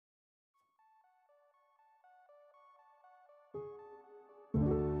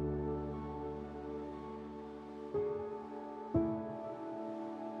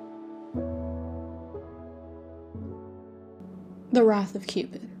The Wrath of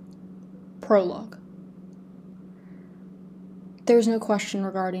Cupid. Prologue. There is no question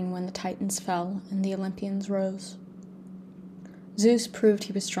regarding when the Titans fell and the Olympians rose. Zeus proved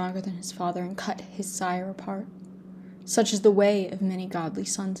he was stronger than his father and cut his sire apart. Such is the way of many godly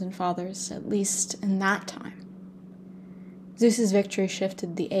sons and fathers, at least in that time. Zeus's victory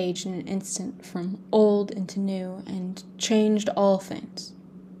shifted the age in an instant from old into new and changed all things.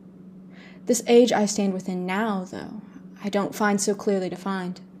 This age I stand within now, though, I don't find so clearly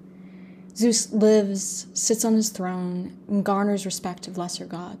defined. Zeus lives, sits on his throne, and garners respect of lesser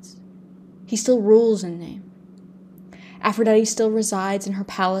gods. He still rules in name. Aphrodite still resides in her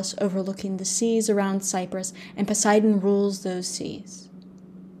palace overlooking the seas around Cyprus, and Poseidon rules those seas.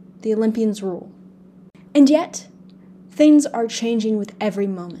 The Olympians rule. And yet, things are changing with every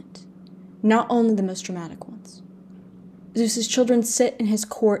moment, not only the most dramatic ones. Zeus's children sit in his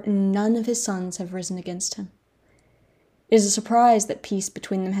court, and none of his sons have risen against him. It is a surprise that peace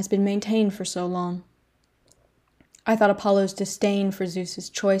between them has been maintained for so long. I thought Apollo's disdain for Zeus's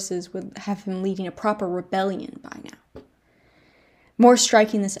choices would have him leading a proper rebellion by now. More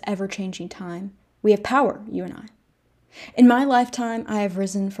striking this ever-changing time, we have power, you and I. In my lifetime, I have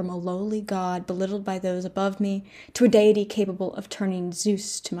risen from a lowly god belittled by those above me to a deity capable of turning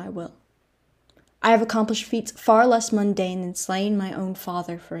Zeus to my will. I have accomplished feats far less mundane than slaying my own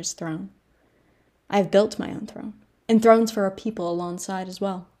father for his throne. I have built my own throne, and thrones for our people alongside as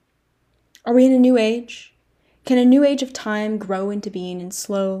well. Are we in a new age? Can a new age of time grow into being in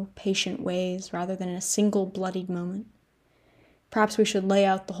slow, patient ways rather than in a single bloodied moment? Perhaps we should lay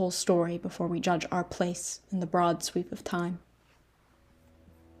out the whole story before we judge our place in the broad sweep of time.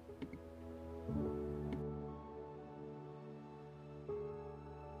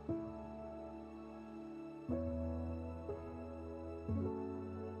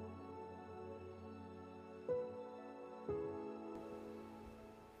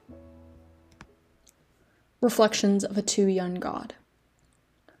 Reflections of a too young god.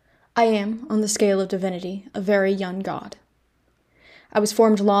 I am, on the scale of divinity, a very young god. I was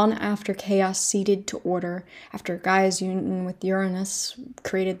formed long after chaos ceded to order, after Gaia's union with Uranus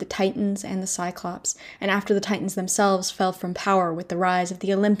created the Titans and the Cyclops, and after the Titans themselves fell from power with the rise of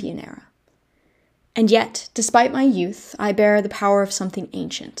the Olympian era. And yet, despite my youth, I bear the power of something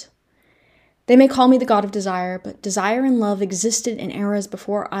ancient. They may call me the god of desire, but desire and love existed in eras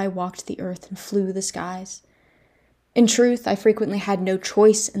before I walked the earth and flew the skies. In truth, I frequently had no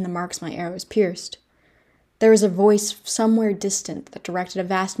choice in the marks my arrows pierced. There was a voice somewhere distant that directed a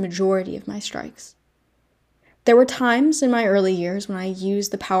vast majority of my strikes. There were times in my early years when I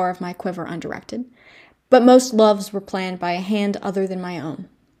used the power of my quiver undirected, but most loves were planned by a hand other than my own.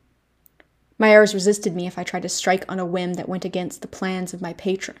 My arrows resisted me if I tried to strike on a whim that went against the plans of my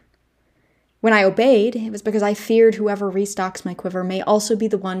patron. When I obeyed, it was because I feared whoever restocks my quiver may also be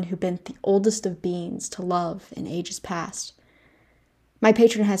the one who bent the oldest of beings to love in ages past. My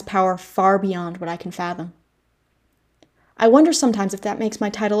patron has power far beyond what I can fathom. I wonder sometimes if that makes my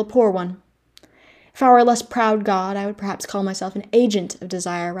title a poor one. If I were a less proud god, I would perhaps call myself an agent of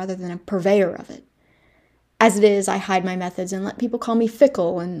desire rather than a purveyor of it. As it is, I hide my methods and let people call me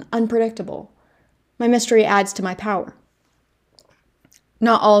fickle and unpredictable. My mystery adds to my power.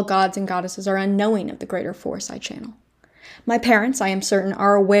 Not all gods and goddesses are unknowing of the greater force I channel. My parents, I am certain,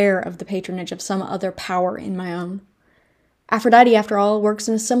 are aware of the patronage of some other power in my own. Aphrodite, after all, works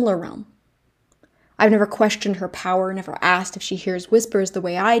in a similar realm. I've never questioned her power, never asked if she hears whispers the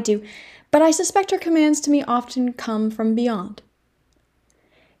way I do, but I suspect her commands to me often come from beyond.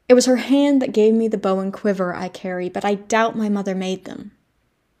 It was her hand that gave me the bow and quiver I carry, but I doubt my mother made them.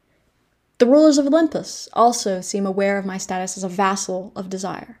 The rulers of Olympus also seem aware of my status as a vassal of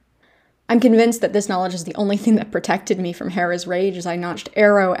desire. I'm convinced that this knowledge is the only thing that protected me from Hera's rage as I notched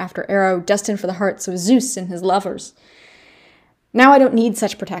arrow after arrow destined for the hearts of Zeus and his lovers. Now I don't need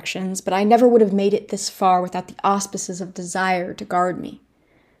such protections, but I never would have made it this far without the auspices of desire to guard me.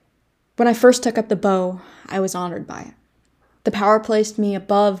 When I first took up the bow, I was honored by it. The power placed me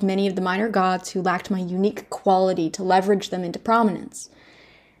above many of the minor gods who lacked my unique quality to leverage them into prominence.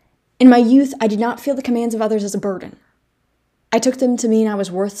 In my youth, I did not feel the commands of others as a burden. I took them to mean I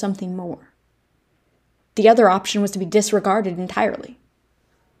was worth something more. The other option was to be disregarded entirely.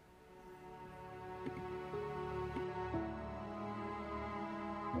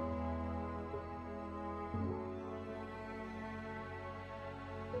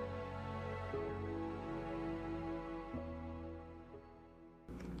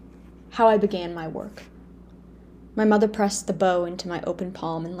 How I began my work. My mother pressed the bow into my open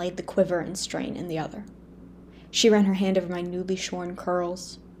palm and laid the quiver and strain in the other. She ran her hand over my newly shorn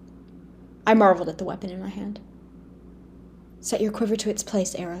curls. I marveled at the weapon in my hand. Set your quiver to its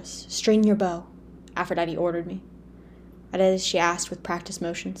place, Eros. String your bow, Aphrodite ordered me. I did as she asked with practiced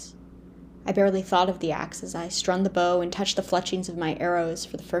motions. I barely thought of the axe as I strung the bow and touched the fletchings of my arrows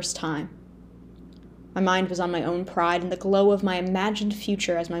for the first time. My mind was on my own pride and the glow of my imagined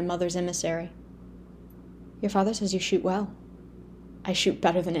future as my mother's emissary. Your father says you shoot well. I shoot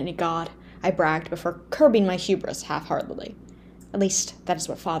better than any god, I bragged before curbing my hubris half-heartedly. At least, that is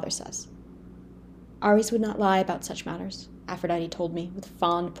what father says. Ares would not lie about such matters, Aphrodite told me, with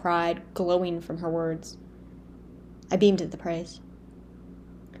fond pride glowing from her words. I beamed at the praise.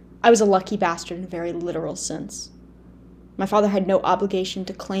 I was a lucky bastard in a very literal sense. My father had no obligation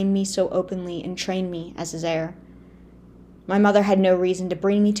to claim me so openly and train me as his heir. My mother had no reason to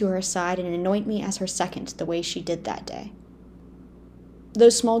bring me to her side and anoint me as her second the way she did that day.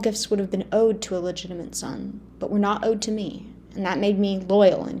 Those small gifts would have been owed to a legitimate son, but were not owed to me, and that made me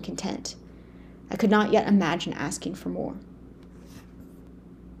loyal and content. I could not yet imagine asking for more.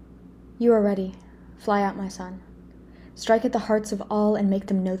 You are ready. Fly out, my son. Strike at the hearts of all and make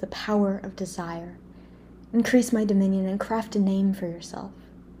them know the power of desire. Increase my dominion and craft a name for yourself,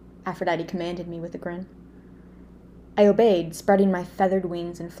 Aphrodite commanded me with a grin. I obeyed, spreading my feathered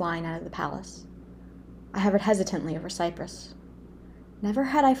wings and flying out of the palace. I hovered hesitantly over Cyprus. Never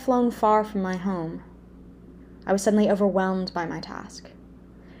had I flown far from my home. I was suddenly overwhelmed by my task.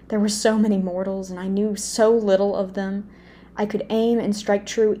 There were so many mortals, and I knew so little of them. I could aim and strike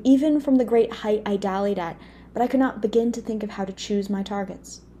true, even from the great height I dallied at, but I could not begin to think of how to choose my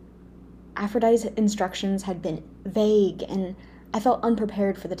targets. Aphrodite's instructions had been vague, and I felt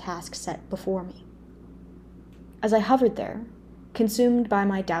unprepared for the task set before me. As I hovered there, consumed by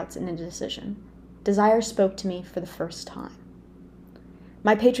my doubts and indecision, desire spoke to me for the first time.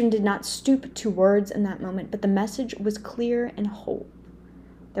 My patron did not stoop to words in that moment, but the message was clear and whole.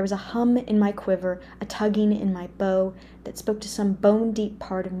 There was a hum in my quiver, a tugging in my bow that spoke to some bone-deep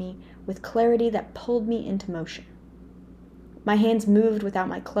part of me with clarity that pulled me into motion. My hands moved without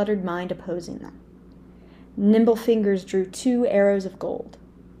my cluttered mind opposing them. Nimble fingers drew 2 arrows of gold.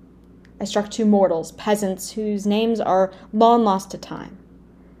 I struck 2 mortals, peasants, whose names are long lost to time.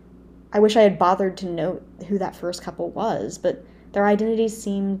 I wish I had bothered to note who that first couple was, but their identities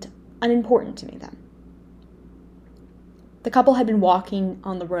seemed unimportant to me then. The couple had been walking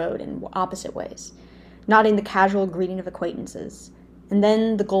on the road in opposite ways, nodding the casual greeting of acquaintances, and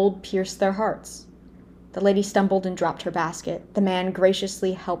then the gold pierced their hearts. The lady stumbled and dropped her basket. The man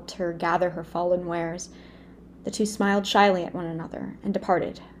graciously helped her gather her fallen wares. The 2 smiled shyly at one another and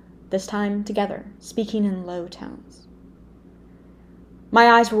departed, this time together, speaking in low tones. My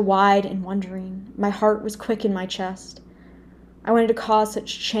eyes were wide and wondering. My heart was quick in my chest. I wanted to cause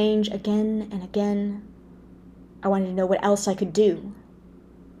such change again and again. I wanted to know what else I could do.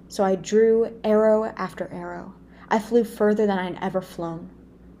 So I drew arrow after arrow. I flew further than I had ever flown.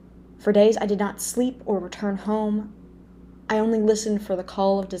 For days I did not sleep or return home. I only listened for the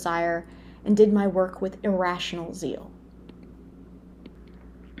call of desire and did my work with irrational zeal.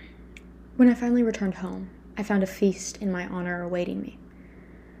 When I finally returned home, I found a feast in my honor awaiting me.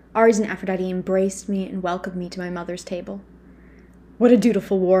 Ares and Aphrodite embraced me and welcomed me to my mother's table. What a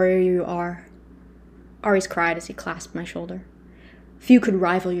dutiful warrior you are, Ares cried as he clasped my shoulder. Few could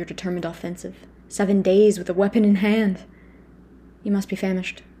rival your determined offensive. 7 days with a weapon in hand. You must be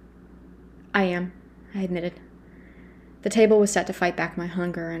famished. I am, I admitted. The table was set to fight back my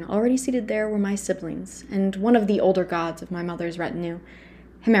hunger, and already seated there were my siblings, and one of the older gods of my mother's retinue,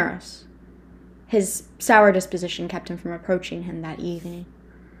 Eros. His sour disposition kept him from approaching him that evening.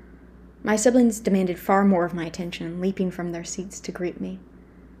 My siblings demanded far more of my attention, leaping from their seats to greet me.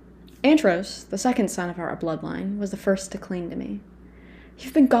 Antros, the second son of our bloodline, was the first to cling to me.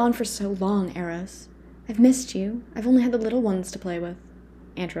 You've been gone for so long, Eros. I've missed you. I've only had the little ones to play with,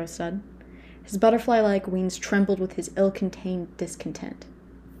 Antros said. His butterfly-like wings trembled with his ill-contained discontent.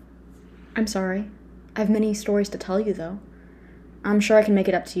 I'm sorry. I've many stories to tell you, though. I'm sure I can make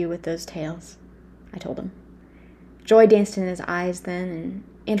it up to you with those tales, I told him. Joy danced in his eyes then, and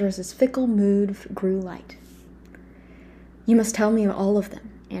Andros' fickle mood grew light. You must tell me all of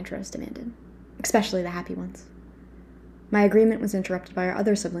them, Andros demanded, especially the happy ones. My agreement was interrupted by our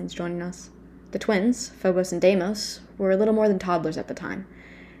other siblings joining us. The twins, Phobos and Deimos, were a little more than toddlers at the time,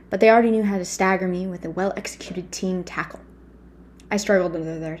 but they already knew how to stagger me with a well-executed team tackle. I struggled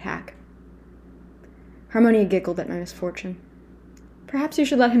under their attack. Harmonia giggled at my misfortune. Perhaps you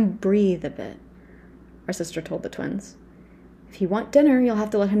should let him breathe a bit, our sister told the twins. If you want dinner, you'll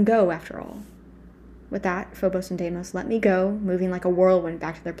have to let him go, after all. With that, Phobos and Deimos let me go, moving like a whirlwind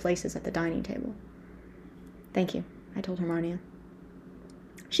back to their places at the dining table. Thank you, I told Harmonia.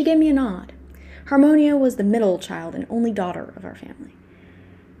 She gave me a nod. Harmonia was the middle child and only daughter of our family.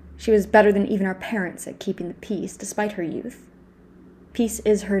 She was better than even our parents at keeping the peace, despite her youth. Peace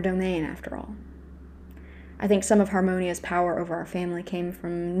is her domain, after all. I think some of Harmonia's power over our family came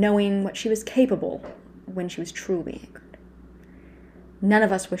from knowing what she was capable when she was truly angered. None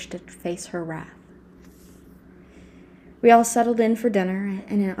of us wished to face her wrath. We all settled in for dinner,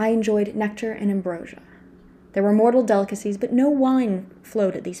 and I enjoyed nectar and ambrosia. There were mortal delicacies, but no wine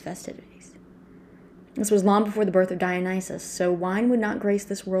flowed at these festivities. This was long before the birth of Dionysus, so wine would not grace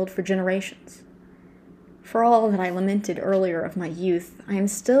this world for generations. For all that I lamented earlier of my youth, I am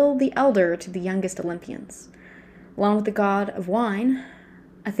still the elder to the youngest Olympians. Along with the god of wine,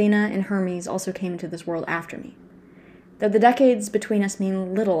 Athena and Hermes also came into this world after me, though the decades between us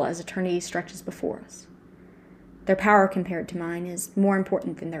mean little as eternity stretches before us. Their power compared to mine is more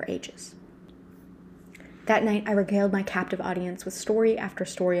important than their ages. That night, I regaled my captive audience with story after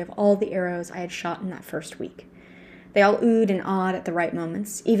story of all the arrows I had shot in that first week. They all oohed and awed at the right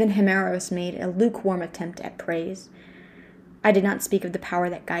moments. Even Eros made a lukewarm attempt at praise. I did not speak of the power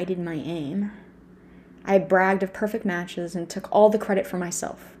that guided my aim. I bragged of perfect matches and took all the credit for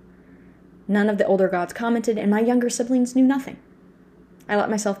myself. None of the older gods commented, and my younger siblings knew nothing. I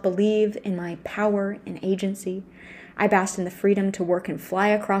let myself believe in my power and agency. I basked in the freedom to work and fly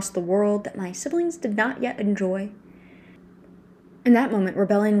across the world that my siblings did not yet enjoy. In that moment,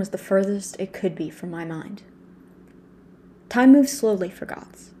 rebellion was the furthest it could be from my mind. Time moves slowly for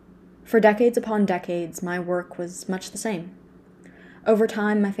gods. For decades upon decades, my work was much the same. Over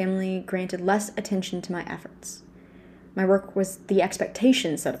time, my family granted less attention to my efforts. My work was the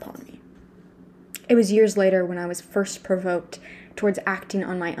expectation set upon me. It was years later when I was first provoked towards acting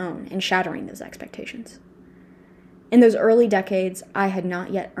on my own and shattering those expectations. In those early decades, I had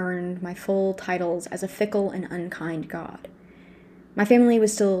not yet earned my full titles as a fickle and unkind god. My family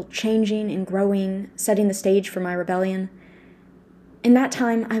was still changing and growing, setting the stage for my rebellion. In that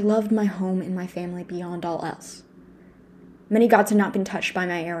time, I loved my home and my family beyond all else. Many gods had not been touched by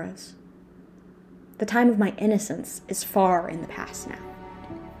my arrows. The time of my innocence is far in the past now.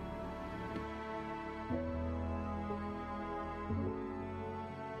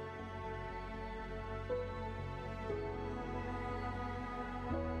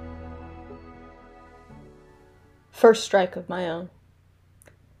 First strike of my own.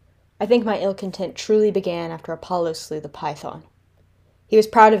 I think my ill content truly began after Apollo slew the python. He was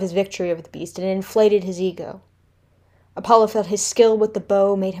proud of his victory over the beast, and it inflated his ego. Apollo felt his skill with the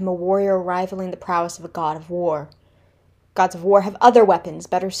bow made him a warrior rivaling the prowess of a god of war. Gods of war have other weapons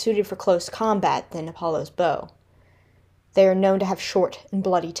better suited for close combat than Apollo's bow. They are known to have short and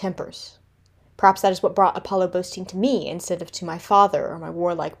bloody tempers. Perhaps that is what brought Apollo boasting to me instead of to my father or my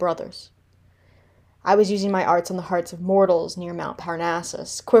warlike brothers. I was using my arts on the hearts of mortals near Mount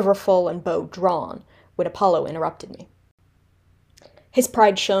Parnassus, quiver full and bow drawn, when Apollo interrupted me. His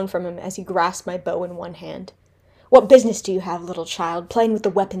pride shone from him as he grasped my bow in one hand. "What business do you have, little child, playing with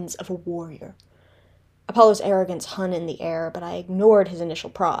the weapons of a warrior?" Apollo's arrogance hung in the air, but I ignored his initial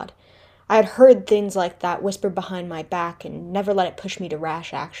prod. I had heard things like that whispered behind my back and never let it push me to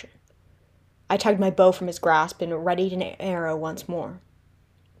rash action. I tugged my bow from his grasp and readied an arrow once more.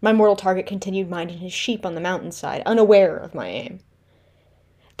 My mortal target continued minding his sheep on the mountainside, unaware of my aim.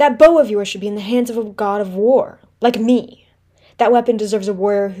 "That bow of yours should be in the hands of a god of war, like me. That weapon deserves a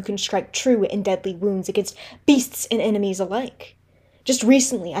warrior who can strike true and deadly wounds against beasts and enemies alike. Just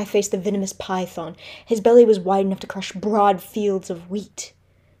recently, I faced the venomous python. His belly was wide enough to crush broad fields of wheat.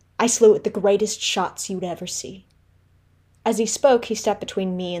 I slew it with the greatest shots you would ever see." As he spoke, he stepped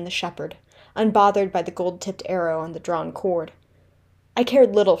between me and the shepherd, unbothered by the gold-tipped arrow on the drawn cord. I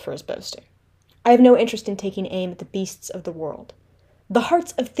cared little for his boasting. I have no interest in taking aim at the beasts of the world. The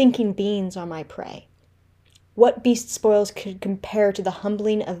hearts of thinking beings are my prey. What beast spoils could compare to the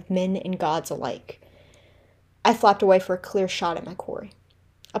humbling of men and gods alike? I flapped away for a clear shot at my quarry.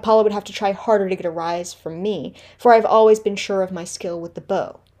 Apollo would have to try harder to get a rise from me, for I have always been sure of my skill with the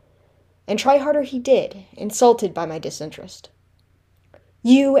bow. And try harder he did, insulted by my disinterest.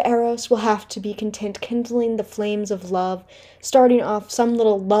 "You, Eros, will have to be content kindling the flames of love, starting off some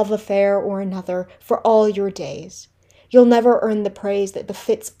little love affair or another for all your days. You'll never earn the praise that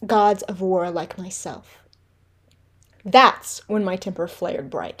befits gods of war like myself." That's when my temper flared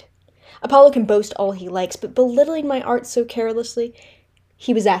bright. Apollo can boast all he likes, but belittling my art so carelessly,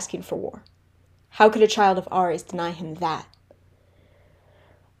 he was asking for war. How could a child of Ares deny him that?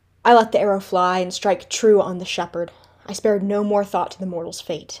 I let the arrow fly and strike true on the shepherd. I spared no more thought to the mortal's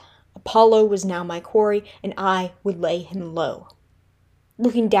fate. Apollo was now my quarry, and I would lay him low.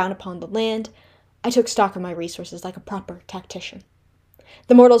 Looking down upon the land, I took stock of my resources like a proper tactician.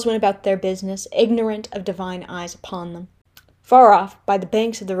 The mortals went about their business, ignorant of divine eyes upon them. Far off, by the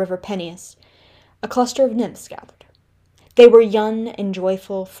banks of the river Peneus, a cluster of nymphs gathered. They were young and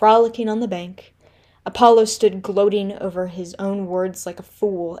joyful, frolicking on the bank. Apollo stood gloating over his own words like a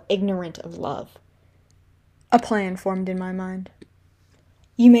fool, ignorant of love. A plan formed in my mind.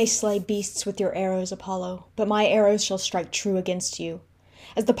 You may slay beasts with your arrows, Apollo, but my arrows shall strike true against you.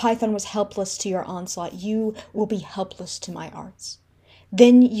 As the python was helpless to your onslaught, you will be helpless to my arts.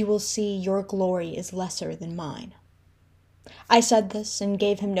 Then you will see your glory is lesser than mine. I said this and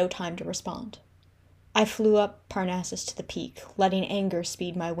gave him no time to respond. I flew up Parnassus to the peak, letting anger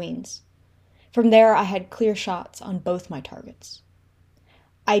speed my wings. From there I had clear shots on both my targets.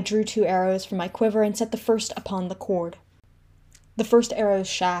 I drew 2 arrows from my quiver and set the first upon the cord. The first arrow's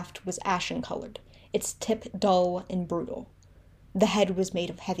shaft was ashen-colored, its tip dull and brutal. The head was made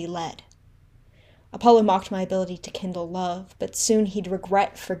of heavy lead. Apollo mocked my ability to kindle love, but soon he'd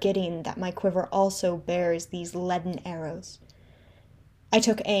regret forgetting that my quiver also bears these leaden arrows. I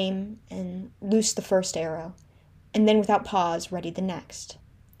took aim and loosed the first arrow, and then without pause readied the next.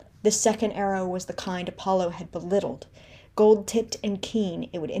 The second arrow was the kind Apollo had belittled. Gold-tipped and keen,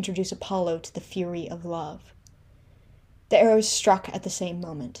 it would introduce Apollo to the fury of love. The arrows struck at the same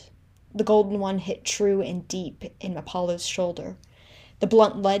moment. The golden one hit true and deep in Apollo's shoulder. The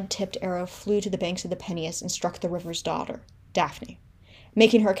blunt lead-tipped arrow flew to the banks of the Peneus and struck the river's daughter, Daphne,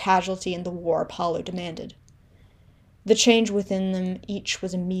 making her a casualty in the war Apollo demanded. The change within them each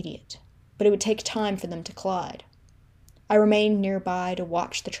was immediate, but it would take time for them to collide. I remained nearby to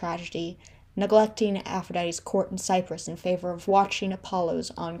watch the tragedy, neglecting Aphrodite's court in Cyprus in favor of watching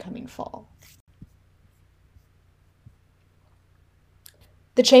Apollo's oncoming fall.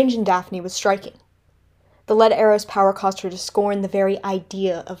 The change in Daphne was striking. The lead arrow's power caused her to scorn the very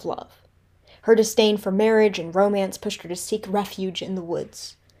idea of love. Her disdain for marriage and romance pushed her to seek refuge in the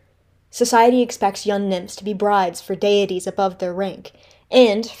woods. Society expects young nymphs to be brides for deities above their rank,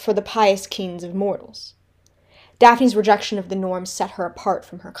 and for the pious kings of mortals. Daphne's rejection of the norm set her apart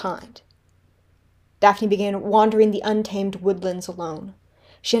from her kind. Daphne began wandering the untamed woodlands alone.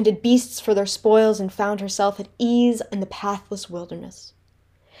 She hunted beasts for their spoils and found herself at ease in the pathless wilderness.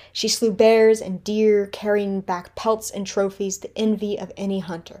 She slew bears and deer, carrying back pelts and trophies, the envy of any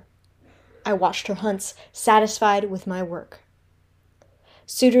hunter. I watched her hunts, satisfied with my work.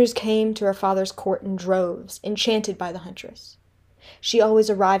 Suitors came to her father's court in droves, enchanted by the huntress. She always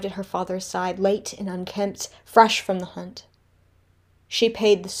arrived at her father's side, late and unkempt, fresh from the hunt. She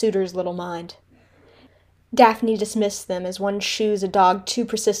paid the suitors little mind. Daphne dismissed them as one shoos a dog too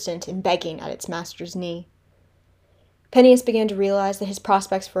persistent in begging at its master's knee. Peneus began to realize that his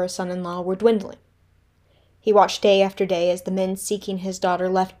prospects for a son-in-law were dwindling. He watched day after day as the men seeking his daughter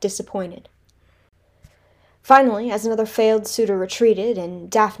left disappointed. Finally, as another failed suitor retreated and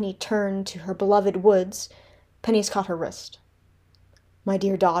Daphne turned to her beloved woods, Peneus caught her wrist. "My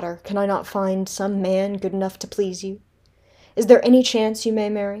dear daughter, can I not find some man good enough to please you? Is there any chance you may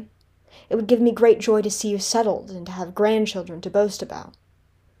marry? It would give me great joy to see you settled and to have grandchildren to boast about."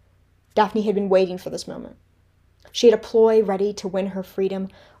 Daphne had been waiting for this moment. She had a ploy ready to win her freedom,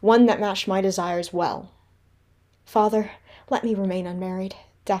 one that matched my desires well. "Father, let me remain unmarried,"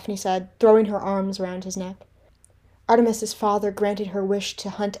 Daphne said, throwing her arms around his neck. Artemis's father granted her wish to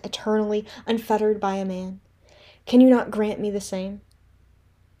hunt eternally, unfettered by a man. Can you not grant me the same?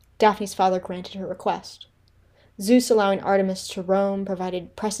 Daphne's father granted her request. Zeus allowing Artemis to roam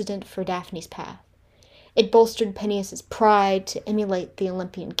provided precedent for Daphne's path. It bolstered Peneus's pride to emulate the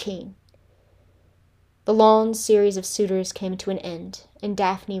Olympian king. The long series of suitors came to an end, and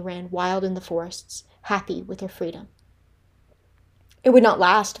Daphne ran wild in the forests, happy with her freedom. It would not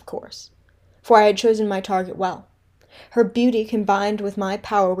last, of course, for I had chosen my target well. Her beauty combined with my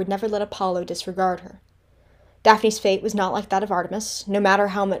power would never let Apollo disregard her. Daphne's fate was not like that of Artemis, no matter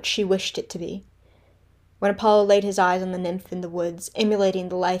how much she wished it to be. When Apollo laid his eyes on the nymph in the woods, emulating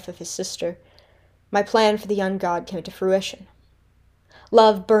the life of his sister, my plan for the young god came to fruition.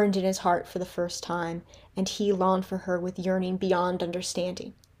 Love burned in his heart for the first time, and he longed for her with yearning beyond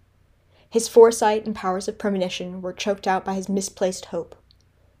understanding. His foresight and powers of premonition were choked out by his misplaced hope.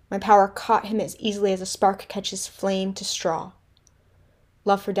 My power caught him as easily as a spark catches flame to straw.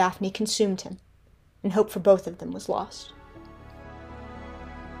 Love for Daphne consumed him, and hope for both of them was lost.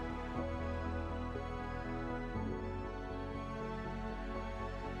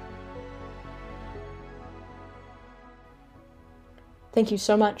 Thank you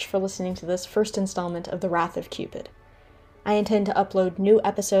so much for listening to this first installment of The Wrath of Cupid. I intend to upload new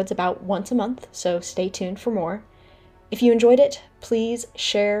episodes about once a month, so stay tuned for more. If you enjoyed it, please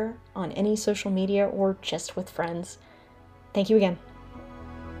share on any social media or just with friends. Thank you again.